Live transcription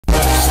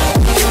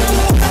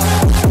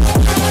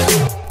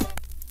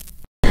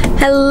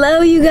Hello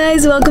you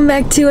guys, welcome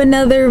back to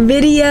another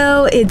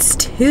video. It's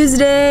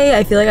Tuesday.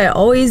 I feel like I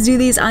always do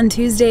these on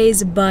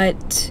Tuesdays,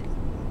 but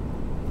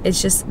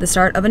it's just the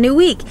start of a new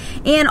week.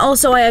 And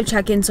also I have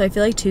check-in, so I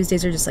feel like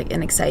Tuesdays are just like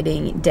an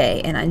exciting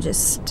day and I'm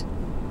just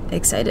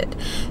excited.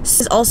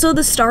 It's also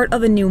the start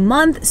of a new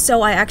month,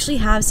 so I actually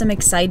have some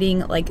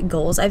exciting like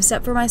goals I've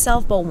set for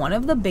myself, but one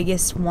of the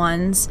biggest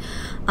ones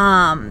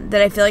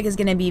that I feel like is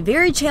going to be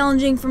very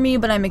challenging for me,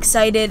 but I'm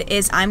excited,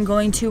 is I'm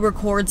going to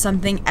record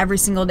something every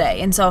single day.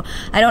 And so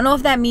I don't know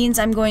if that means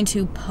I'm going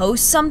to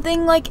post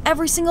something like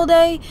every single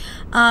day,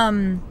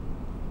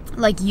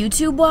 like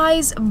YouTube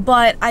wise,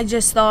 but I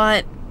just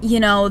thought, you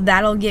know,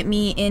 that'll get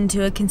me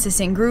into a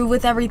consistent groove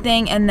with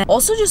everything. And then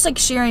also just like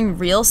sharing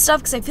real stuff,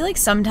 because I feel like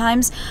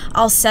sometimes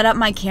I'll set up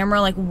my camera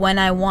like when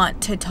I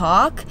want to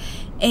talk,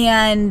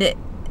 and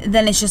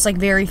then it's just like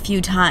very few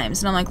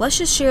times, and I'm like, let's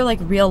just share like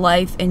real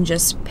life and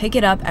just pick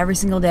it up every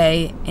single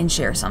day and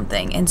share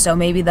something. And so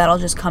maybe that'll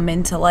just come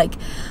into like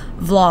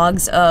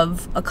vlogs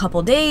of a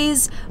couple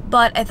days,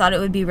 but I thought it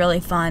would be really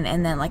fun,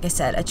 and then like I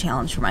said, a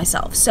challenge for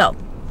myself. So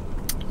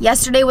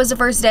yesterday was the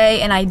first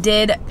day, and I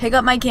did pick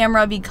up my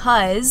camera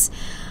because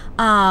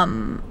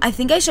I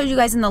think I showed you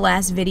guys in the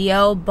last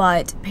video,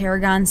 but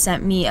Paragon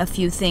sent me a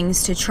few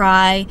things to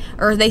try,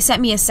 or they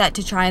sent me a set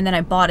to try, and then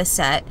I bought a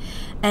set.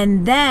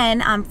 And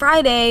then on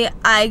Friday,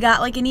 I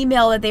got like an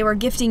email that they were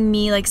gifting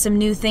me like some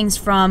new things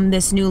from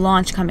this new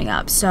launch coming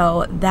up.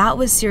 So that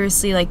was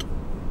seriously like,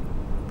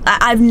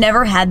 I've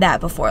never had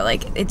that before.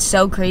 Like, it's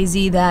so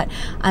crazy that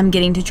I'm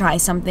getting to try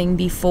something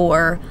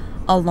before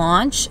a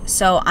launch,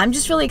 so I'm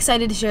just really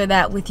excited to share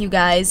that with you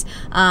guys.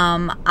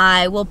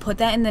 I will put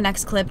that in the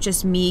next clip,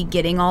 just me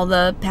getting all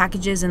the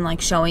packages and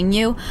like showing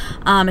you.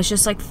 It's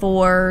just like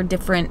 4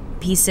 different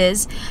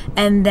pieces,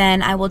 and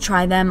then I will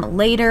try them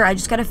later. I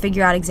just got to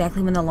figure out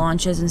exactly when the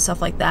launch is and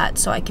stuff like that,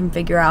 so I can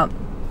figure out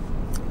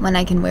when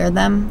I can wear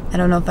them. I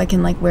don't know if I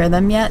can like wear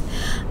them yet.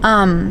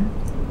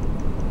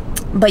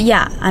 But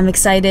yeah, I'm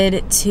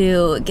excited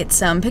to get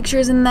some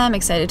pictures in them,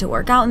 excited to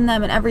work out in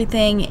them and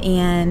everything,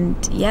 and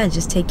yeah,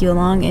 just take you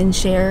along and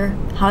share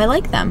how I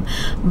like them.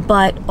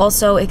 But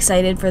also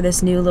excited for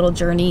this new little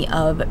journey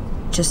of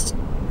just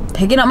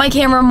picking up my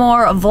camera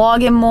more,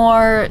 vlogging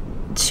more,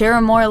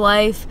 sharing more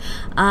life.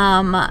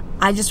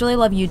 I just really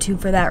love YouTube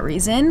for that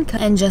reason,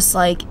 and just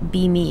like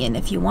be me, and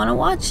if you want to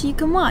watch, you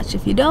can watch.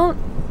 If you don't,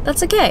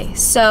 that's okay.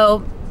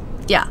 So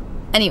yeah,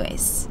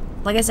 anyways,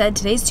 like I said,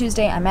 today's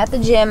Tuesday. I'm at the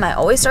gym. I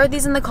always start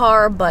these in the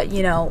car, but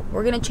you know,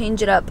 we're gonna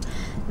change it up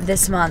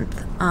this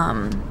month.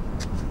 But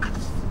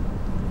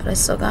I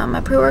still got my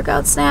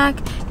pre-workout snack,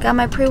 got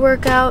my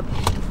pre-workout.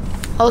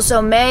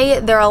 Also, May,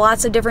 there are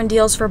lots of different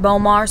deals for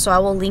Bomar, so I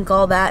will link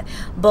all that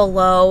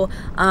below.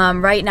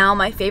 Right now,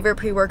 my favorite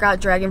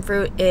pre-workout, Dragon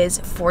Fruit, is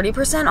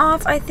 40%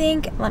 off, I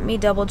think. Let me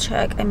double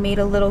check. I made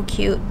a little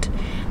cute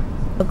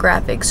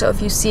graphic, so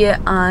if you see it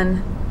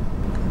on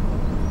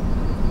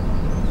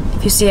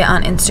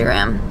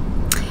Instagram.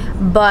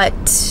 But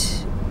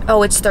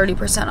oh, it's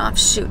 30% off.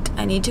 Shoot,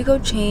 I need to go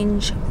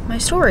change my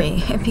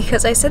story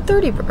because I said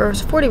 30 or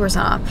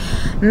 40%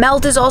 off.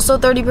 Melt is also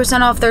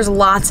 30% off. There's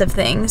lots of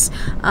things,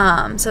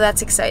 so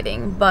that's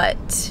exciting.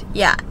 But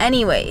yeah,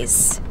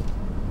 anyways,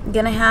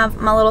 gonna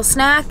have my little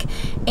snack,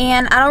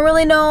 and I don't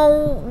really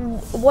know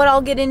what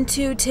I'll get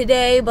into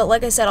today, but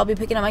like I said, I'll be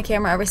picking up my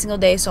camera every single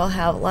day, so I'll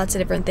have lots of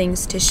different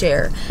things to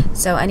share.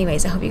 So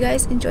anyways, I hope you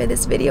guys enjoy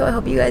this video. I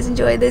hope you guys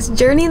enjoy this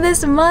journey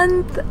this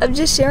month of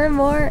just sharing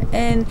more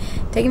and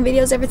taking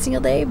videos every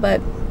single day.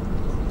 But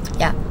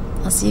yeah,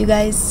 I'll see you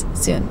guys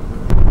soon.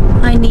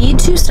 I need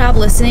to stop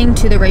listening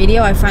to the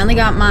radio. I finally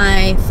got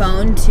my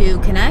phone to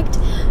connect,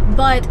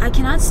 but I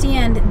cannot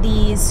stand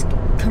these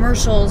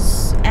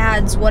commercials,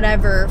 ads,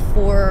 whatever,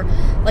 for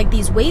like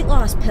these weight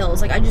loss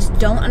pills. Like, I just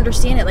don't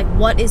understand it. Like,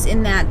 what is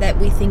in that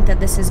we think that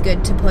this is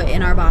good to put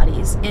in our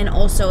bodies? And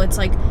also, it's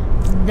like,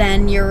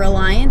 then you're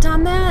reliant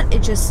on that.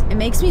 It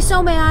makes me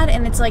so mad.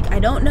 And it's like, I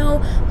don't know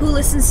who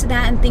listens to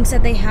that and thinks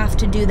that they have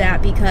to do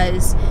that,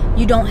 because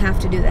you don't have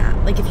to do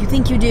that. Like, if you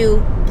think you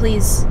do,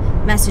 please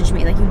message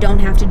me. Like, you don't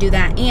have to do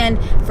that. And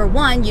for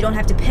one, you don't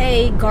have to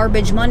pay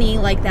garbage money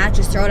like that.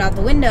 Just throw it out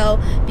the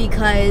window,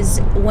 because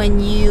when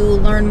you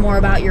learn more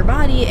about your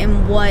body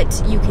and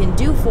what you can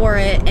do for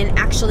it and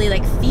actually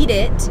like feed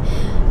it,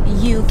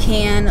 you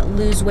can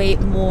lose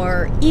weight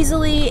more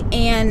easily.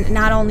 And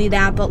not only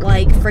that, but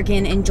like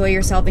freaking enjoy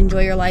yourself,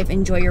 enjoy your life,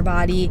 enjoy your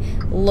body,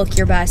 look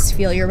your best,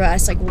 feel your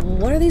best. Like,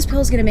 what are these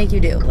pills gonna make you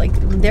do? Like,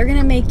 they're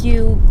gonna make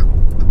you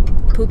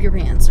poop your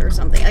pants or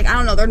something. Like, I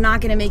don't know, they're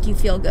not gonna make you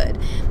feel good.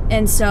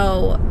 And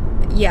so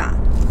yeah,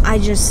 I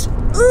just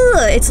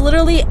it's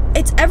literally,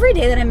 it's every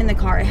day that I'm in the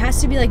car. It has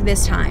to be like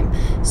this time.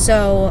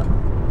 So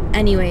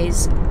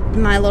anyways,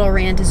 my little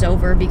rant is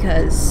over,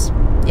 because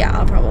yeah,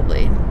 I'll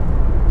probably,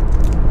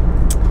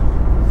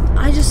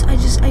 I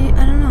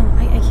don't know,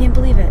 I can't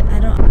believe it.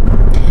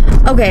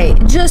 Okay,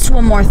 just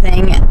one more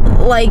thing.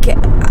 Like,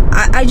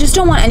 I just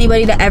don't want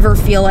anybody to ever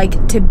feel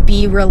like to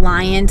be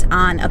reliant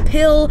on a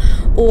pill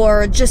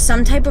or just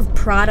some type of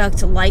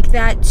product like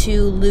that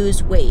to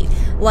lose weight.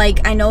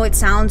 Like, I know it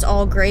sounds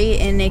all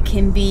great and it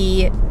can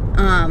be,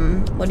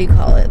 what do you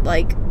call it?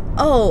 Like,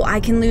 oh, I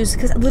can lose,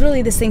 because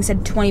literally this thing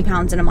said 20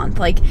 pounds in a month.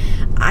 Like,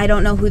 I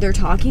don't know who they're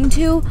talking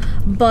to,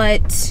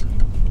 but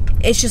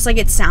it's just like,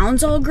 it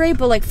sounds all great,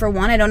 but like, for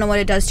one, I don't know what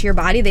it does to your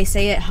body. They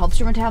say it helps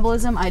your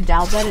metabolism. I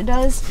doubt that it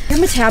does. Your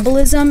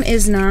metabolism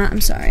is not,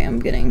 I'm sorry, I'm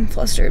getting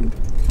flustered.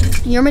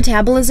 Your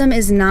metabolism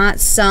is not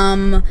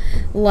some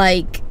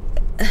like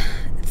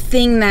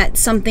thing that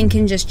something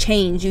can just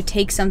change. You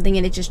take something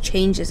and it just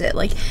changes it.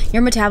 Like,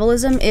 your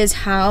metabolism is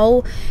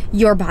how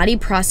your body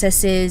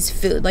processes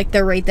food, like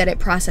the rate that it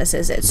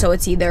processes it. So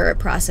it's either it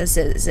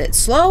processes it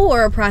slow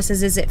or it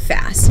processes it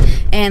fast.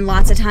 And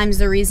lots of times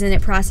the reason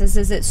it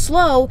processes it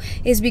slow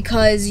is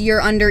because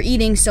you're under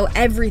eating, so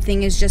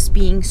everything is just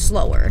being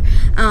slower.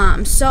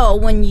 So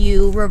when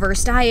you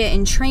reverse diet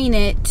and train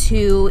it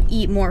to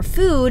eat more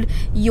food,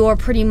 you're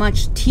pretty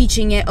much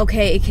teaching it,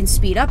 okay, it can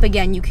speed up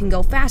again, you can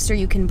go faster,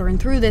 you can burn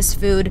through this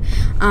food,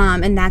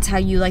 and that's how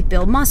you like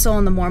build muscle.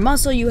 And the more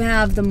muscle you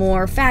have, the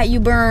more fat you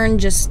burn,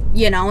 just,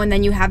 you know, and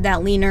then you have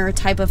that leaner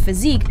type of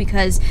physique,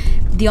 because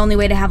the only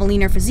way to have a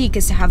leaner physique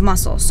is to have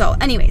muscle. So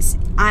anyways,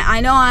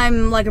 I know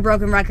I'm like a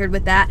broken record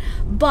with that,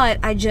 but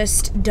I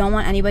just don't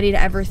want anybody to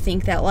ever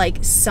think that like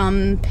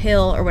some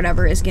pill or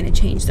whatever is going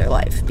to change their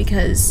life,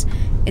 because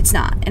it's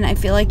not. And I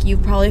feel like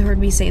you've probably heard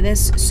me say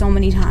this so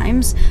many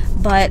times,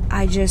 but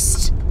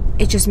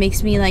it just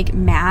makes me like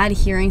mad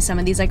hearing some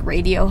of these like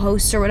radio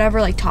hosts or whatever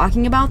like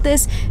talking about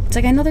this. It's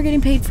like, I know they're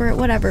getting paid for it,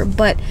 whatever,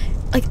 but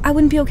like, I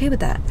wouldn't be okay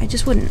with that. I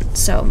just wouldn't.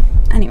 So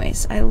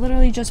anyways, I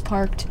literally just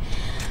parked.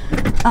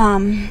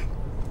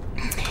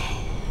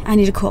 I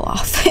need to cool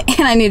off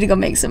and I need to go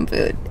make some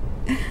food.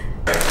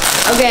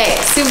 Okay,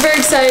 super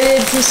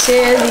excited to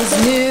share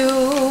these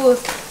new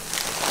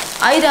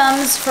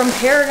items from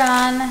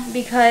Paragon,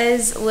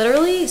 because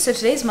literally, so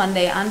today's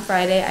Monday. On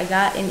Friday, I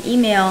got an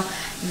email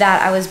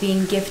that I was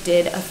being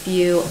gifted a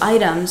few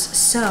items,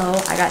 so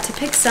I got to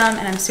pick some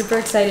and I'm super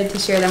excited to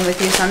share them with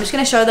you. So I'm just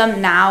gonna show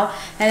them now,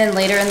 and then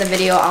later in the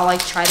video I'll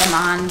like try them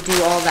on, do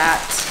all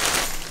that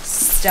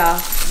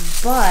stuff.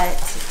 But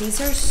these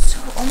are so,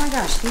 oh my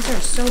gosh, these are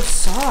so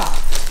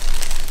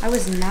soft. I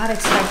was not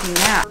expecting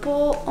that.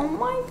 Oh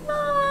my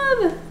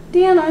god,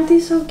 Dan, aren't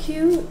these so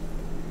cute?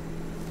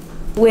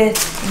 With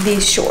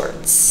these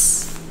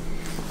shorts.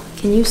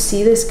 Can you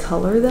see this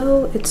color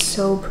though? It's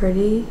so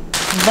pretty.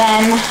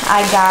 Then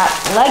I got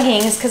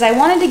leggings, because I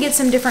wanted to get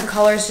some different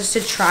colors just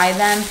to try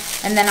them,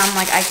 and then I'm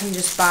like, I can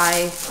just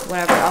buy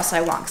whatever else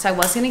I want, because I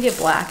was gonna get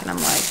black, and I'm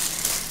like,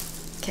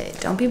 okay,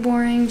 don't be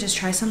boring, just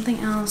try something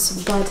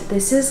else. But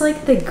this is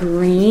like the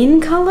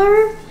green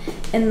color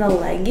in the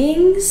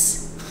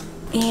leggings,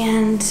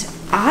 and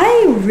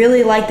I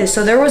really like this.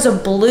 So there was a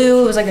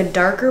blue, it was like a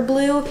darker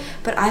blue,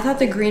 but I thought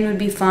the green would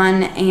be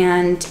fun,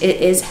 and it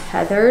is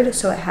heathered,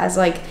 so it has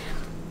like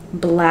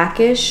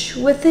blackish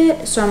with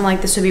it. So I'm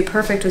like, this would be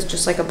perfect with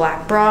just like a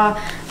black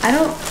bra. I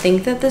don't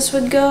think that this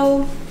would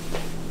go.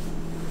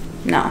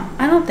 No,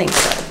 I don't think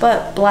so,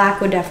 but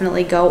black would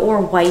definitely go, or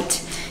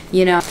white,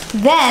 you know.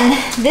 Then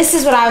this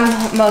is what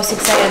I'm most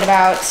excited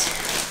about.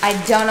 I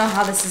don't know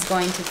how this is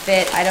going to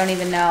fit. I don't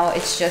even know.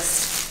 It's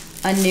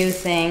just a new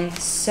thing.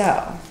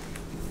 So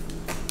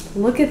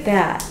look at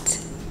that.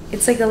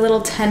 It's like a little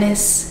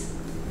tennis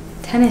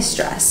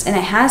dress, and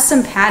it has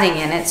some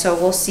padding in it, so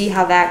we'll see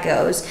how that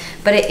goes.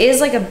 But it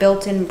is like a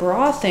built-in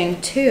bra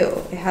thing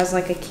too. It has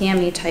like a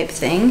cami type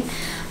thing,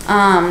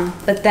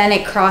 but then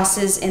it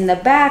crosses in the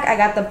back. I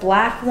got the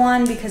black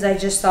one because I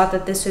just thought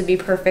that this would be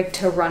perfect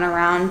to run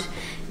around,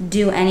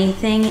 do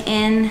anything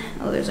in.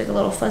 Oh, there's like a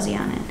little fuzzy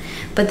on it.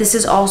 But this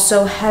is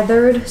also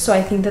heathered, so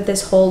I think that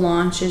this whole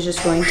launch is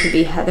just going to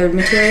be heathered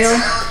material,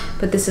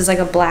 but this is like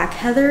a black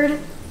heathered.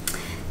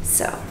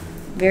 So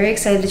very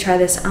excited to try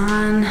this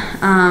on.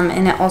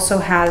 And it also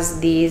has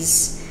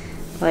these,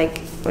 like,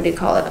 what do you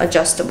call it,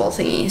 adjustable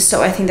thingies,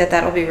 so I think that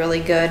that'll be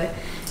really good.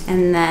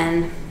 And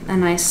then a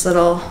nice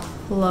little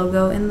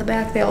logo in the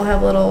back. They all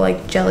have little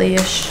like jelly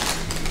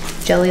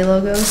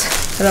logos.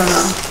 I don't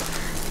know,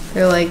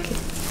 they're like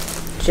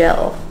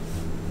gel.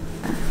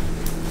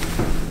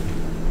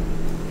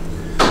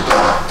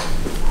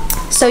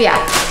 So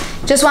yeah,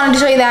 just wanted to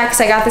show you that because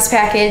I got this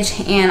package,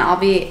 and I'll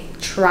be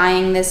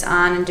trying this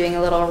on and doing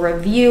a little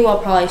review. I'll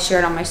probably share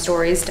it on my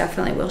stories.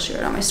 Definitely will share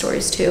it on my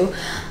stories too.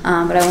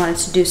 But I wanted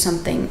to do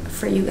something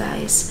for you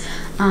guys.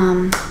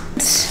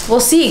 We'll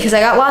see, because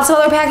I got lots of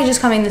other packages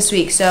coming this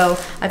week, so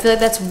I feel like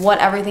that's what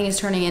everything is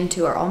turning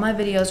into, or all my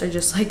videos are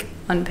just like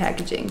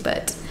unpackaging,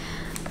 but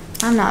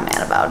I'm not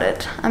mad about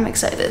it. I'm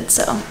excited.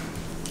 So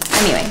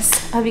anyways,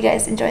 I hope you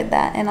guys enjoyed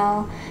that, and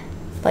I'll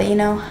let you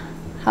know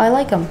how I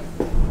like them.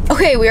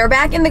 Okay, we are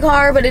back in the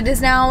car, but it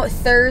is now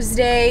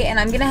Thursday, and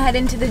I'm gonna head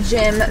into the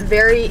gym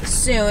very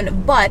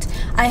soon. But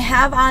I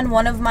have on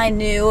one of my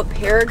new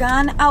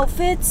Paragon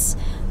outfits.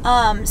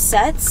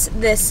 sets,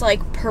 this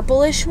like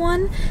purplish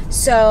one,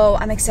 so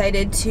I'm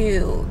excited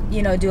to,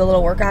 you know, do a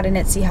little workout in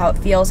it, see how it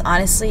feels.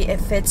 Honestly, it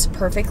fits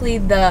perfectly.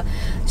 The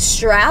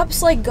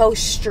straps like go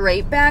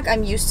straight back.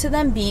 I'm used to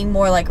them being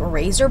more like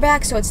razor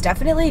back, so it's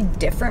definitely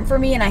different for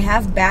me, and I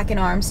have back and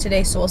arms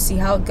today, so we'll see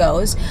how it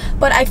goes.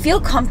 But I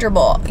feel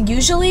comfortable.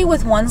 Usually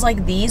with ones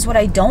like these, what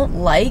I don't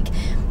like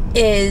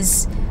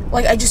is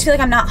like, I just feel like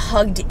I'm not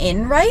hugged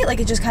in right. Like,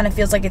 it just kind of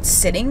feels like it's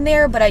sitting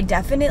there, but I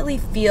definitely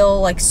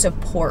feel like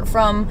support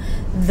from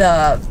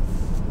the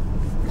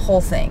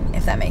whole thing,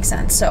 if that makes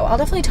sense. So I'll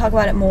definitely talk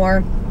about it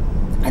more.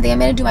 I think I'm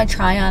gonna do my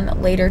try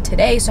on later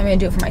today, so I'm gonna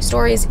do it for my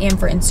stories and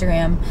for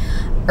Instagram,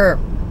 or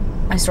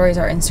my stories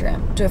are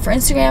Instagram. Do it for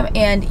Instagram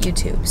and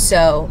YouTube.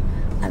 So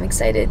I'm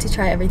excited to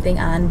try everything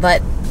on,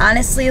 but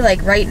honestly,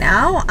 like right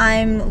now,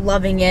 I'm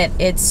loving it.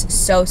 It's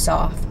so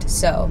soft,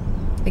 so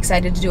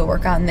excited to do a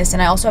workout in this.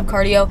 And I also have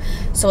cardio,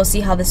 so we'll see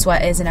how the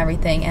sweat is and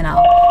everything, and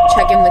I'll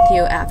check in with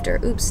you after.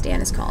 Oops,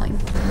 Dan is calling.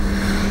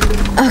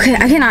 Okay,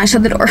 I cannot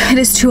shut the door. It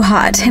is too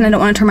hot, and I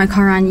don't want to turn my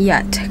car on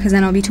yet because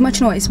then it'll be too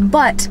much noise,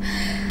 but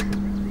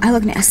I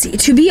look nasty.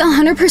 To be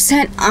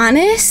 100%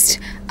 honest,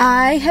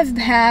 I have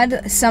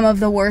had some of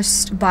the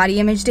worst body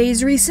image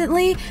days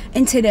recently,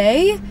 and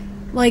today,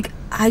 like,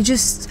 I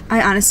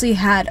honestly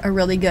had a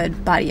really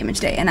good body image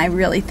day, and I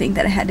really think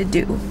that it had to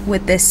do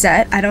with this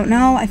set. I don't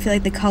know, I feel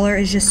like the color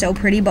is just so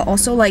pretty, but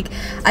also like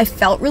I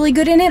felt really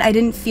good in it. I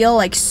didn't feel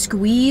like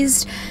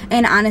squeezed,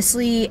 and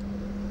honestly,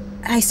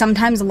 I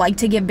sometimes like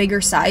to get bigger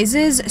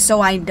sizes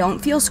so I don't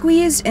feel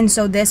squeezed, and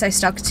so this I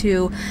stuck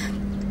to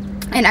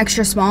an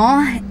extra small,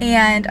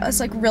 and I was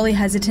like really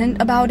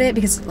hesitant about it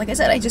because, like I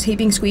said, I just hate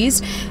being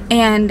squeezed,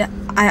 and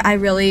I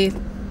really,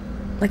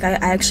 like, I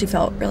actually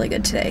felt really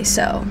good today,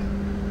 so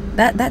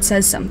that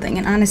says something.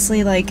 And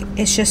honestly, like,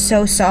 it's just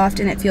so soft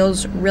and it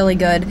feels really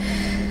good,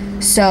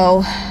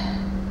 so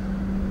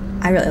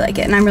I really like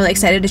it, and I'm really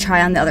excited to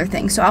try on the other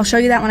thing, so I'll show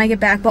you that when I get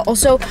back. But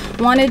also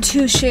wanted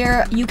to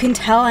share, you can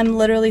tell I'm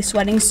literally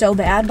sweating so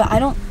bad, but I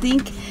don't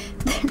think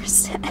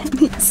there's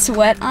any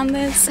sweat on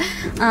this.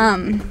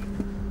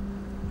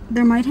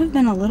 There might have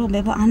been a little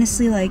bit, but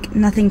honestly, like,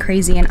 nothing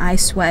crazy, and I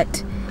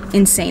sweat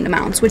insane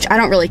amounts, which I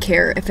don't really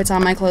care if it's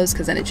on my clothes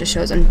because then it just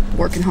shows I'm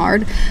working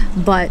hard.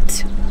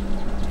 But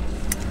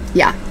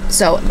yeah,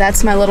 so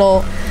that's my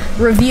little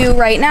review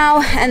right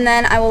now, and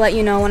then I will let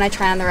you know when I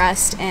try on the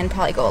rest and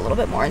probably go a little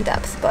bit more in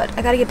depth. But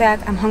I gotta get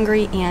back, I'm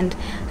hungry, and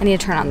I need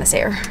to turn on this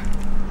air.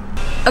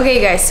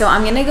 Okay guys, so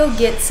I'm gonna go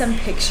get some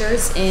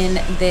pictures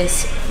in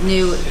this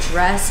new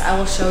dress. I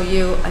will show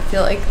you. I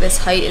feel like this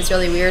height is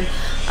really weird,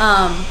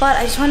 but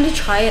I just wanted to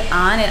try it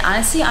on, and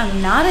honestly,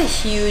 I'm not a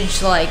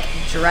huge like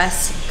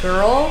dress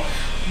girl,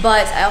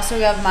 but I also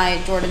have my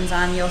Jordans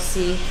on, you'll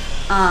see.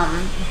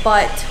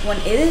 But when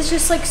it is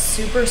just like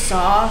super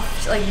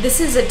soft, like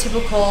this is a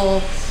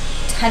typical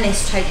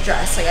tennis type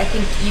dress. Like I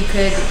think you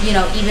could, you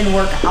know, even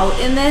work out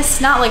in this.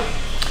 Not like,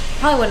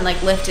 probably wouldn't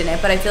like lift in it,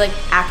 but I feel like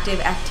active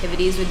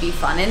activities would be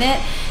fun in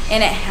it.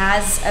 And it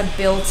has a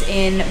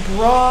built-in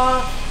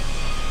bra,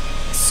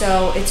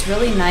 so it's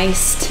really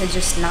nice to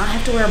just not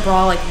have to wear a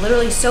bra. Like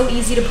literally so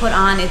easy to put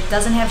on. It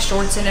doesn't have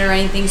shorts in it or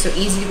anything, so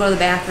easy to go to the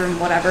bathroom,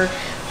 whatever.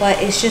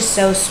 But it's just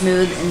so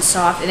smooth and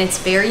soft, and it's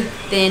very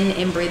thin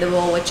and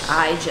breathable, which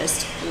I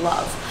just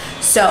love.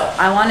 So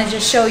I want to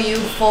just show you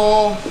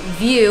full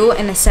view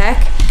in a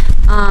sec.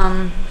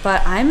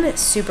 But I'm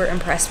super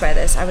impressed by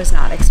this. I was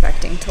not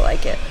expecting to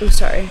like it. Oh,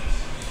 sorry.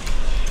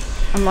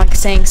 I'm like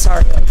saying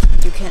sorry,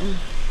 like you can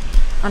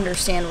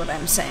understand what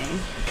I'm saying.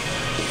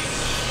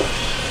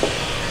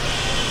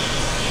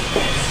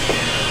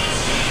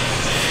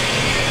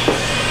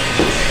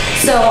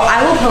 So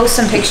I will post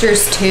some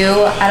pictures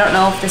too. I don't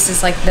know if this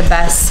is like the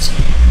best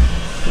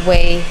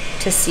way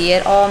to see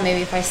it all.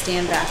 Maybe if I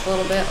stand back a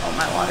little bit. Oh,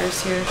 my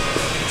water's here.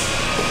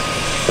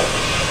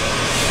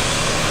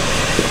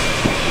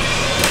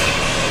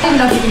 I don't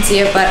know if you can see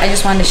it, but I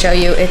just wanted to show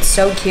you. It's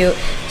so cute,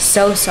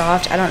 so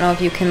soft. I don't know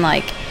if you can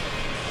like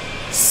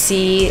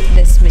see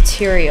this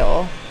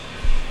material,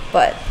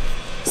 but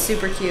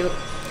super cute.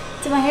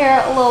 Did my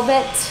hair a little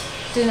bit.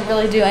 Didn't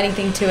really do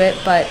anything to it,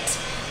 but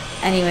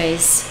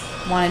anyways,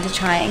 wanted to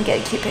try and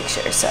get a cute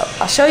picture. So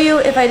I'll show you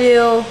if I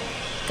do.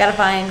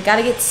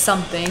 Gotta get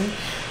something.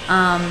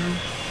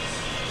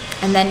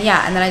 And then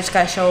yeah, and then I just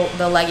gotta show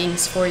the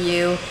leggings for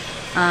you.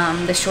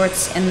 The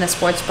shorts and the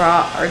sports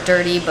bra are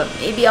dirty, but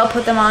maybe I'll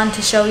put them on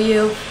to show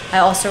you. I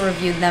also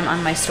reviewed them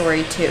on my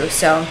story too,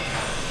 so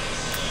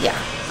yeah,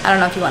 I don't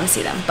know if you want to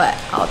see them, but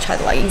I'll try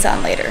the leggings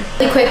on later.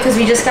 Really quick, because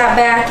we just got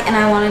back and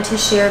I wanted to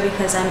share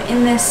because I'm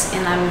in this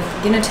and I'm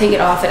gonna take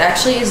it off. It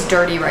actually is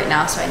dirty right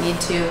now, so I need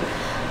to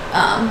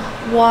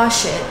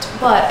wash it,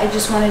 but I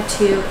just wanted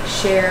to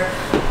share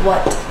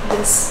what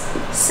this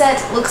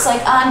set looks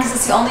like on, because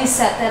it's the only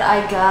set that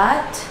I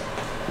got.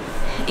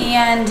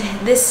 And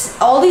this,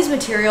 all these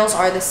materials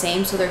are the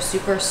same, so they're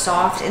super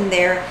soft and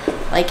they're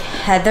like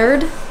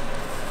heathered,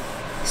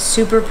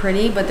 super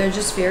pretty, but they're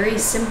just very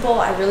simple.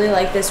 I really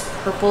like this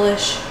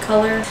purplish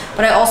color,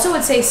 but I also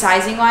would say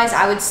sizing wise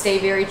I would stay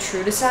very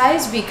true to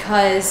size,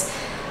 because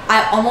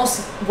I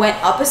almost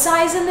went up a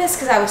size in this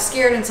because I was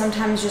scared, and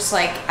sometimes just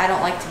like I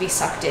don't like to be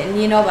sucked in,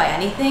 you know, by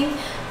anything.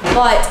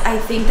 But I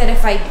think that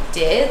if I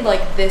did,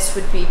 like, this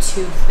would be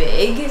too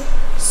big.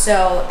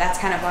 So that's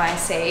kind of why I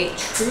say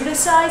true to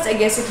size. I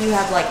guess if you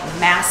have like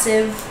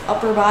massive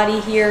upper body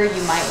here,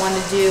 you might want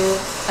to do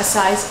a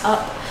size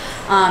up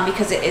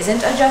because it isn't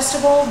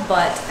adjustable,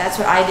 but that's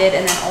what I did.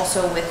 And then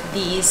also with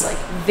these, like,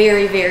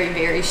 very, very,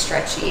 very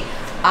stretchy.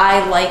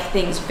 I like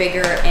things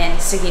bigger,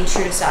 and sticking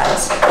true to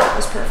size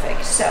was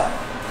perfect. So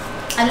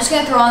I'm just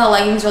gonna throw on the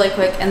leggings really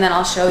quick, and then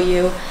I'll show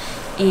you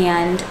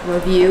and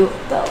review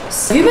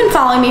those. If you've been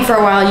following me for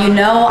a while, you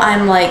know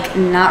I'm like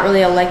not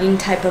really a legging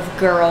type of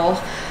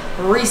girl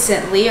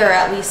recently, or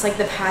at least like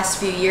the past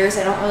few years.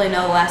 I don't really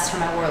know the last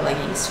time I wore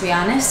leggings, to be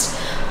honest.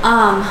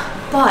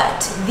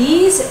 But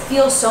these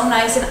feel so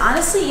nice, and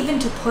honestly, even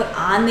to put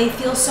on, they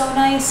feel so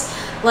nice.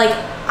 Like,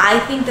 I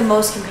think the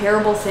most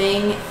comparable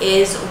thing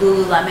is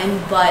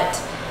Lululemon, but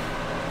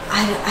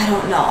I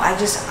don't know.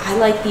 I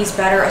like these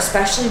better,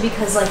 especially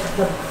because like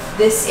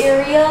this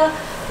area,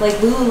 like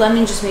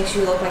Lululemon just makes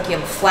you look like you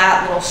have a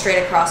flat little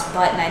straight across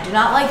butt, and I do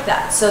not like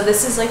that. So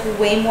this is like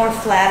way more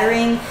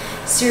flattering.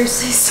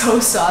 Seriously, so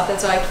soft.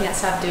 That's why I can't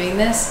stop doing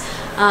this.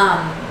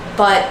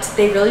 But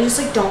they really just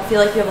like don't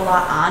feel like you have a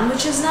lot on,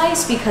 which is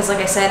nice because, like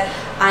I said,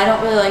 I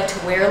don't really like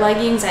to wear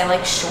leggings. I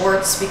like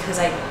shorts because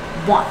I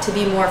want to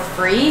be more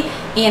free,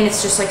 and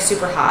it's just like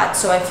super hot.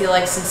 So I feel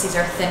like since these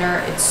are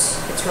thinner, it's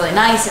really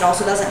nice. It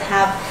also doesn't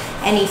have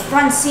any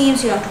front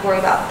seams, so you don't have to worry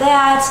about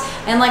that.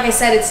 And like I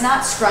said, it's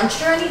not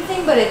scrunched or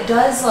anything, but it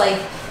does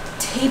like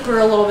taper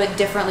a little bit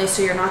differently,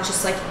 so you're not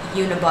just like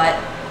unibutt.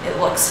 It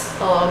looks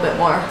a little bit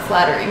more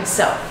flattering.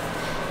 So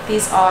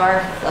these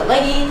are the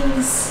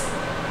leggings.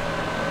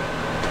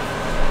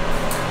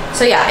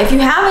 So yeah, if you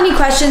have any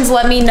questions,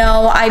 let me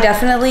know. I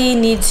definitely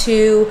need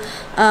to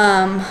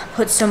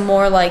put some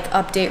more like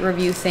update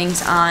review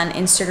things on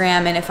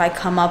Instagram, and if I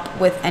come up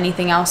with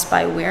anything else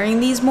by wearing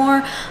these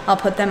more, I'll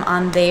put them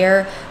on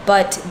there.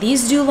 But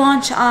these do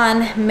launch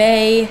on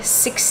May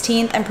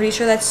 16th. I'm pretty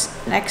sure that's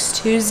next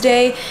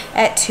Tuesday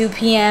at 2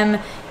 p.m.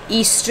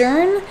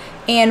 Eastern.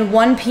 And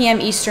 1 p.m.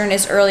 Eastern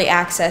is early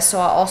access, so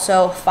I'll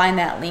also find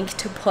that link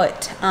to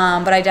put.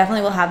 But I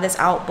definitely will have this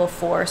out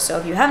before, so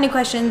if you have any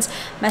questions,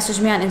 message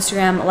me on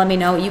Instagram, let me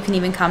know. You can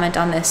even comment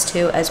on this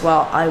too as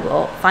well. I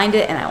will find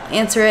it and I will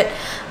answer it.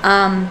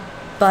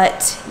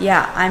 But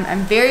yeah,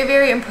 I'm very,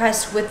 very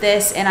impressed with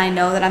this, and I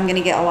know that I'm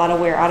gonna get a lot of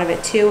wear out of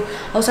it too.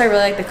 Also, I really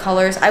like the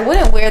colors. I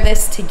wouldn't wear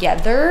this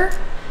together.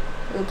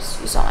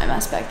 Oops, you saw my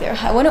mess back there.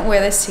 I wouldn't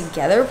wear this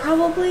together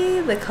probably.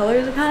 The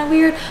colors are kind of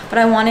weird, but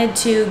I wanted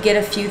to get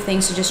a few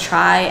things to just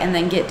try and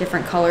then get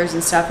different colors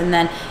and stuff. And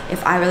then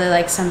if I really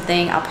like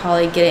something, I'll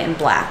probably get it in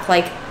black.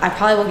 Like, I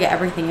probably will get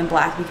everything in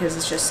black because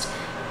it's just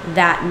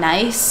that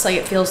nice. Like,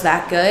 it feels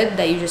that good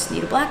that you just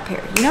need a black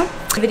pair, you know?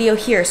 Video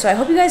here. So I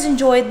hope you guys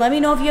enjoyed. Let me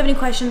know if you have any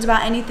questions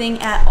about anything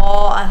at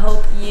all. I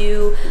hope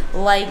you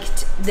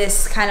liked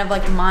this kind of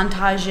like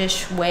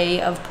montage-ish way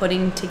of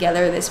putting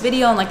together this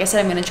video. And like I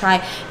said, I'm gonna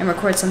try and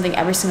record something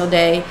every single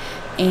day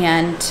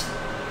and,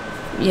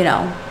 you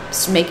know,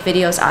 make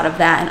videos out of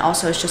that. And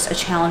also it's just a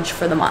challenge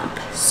for the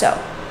month. So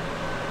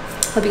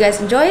hope you guys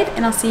enjoyed,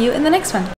 and I'll see you in the next one.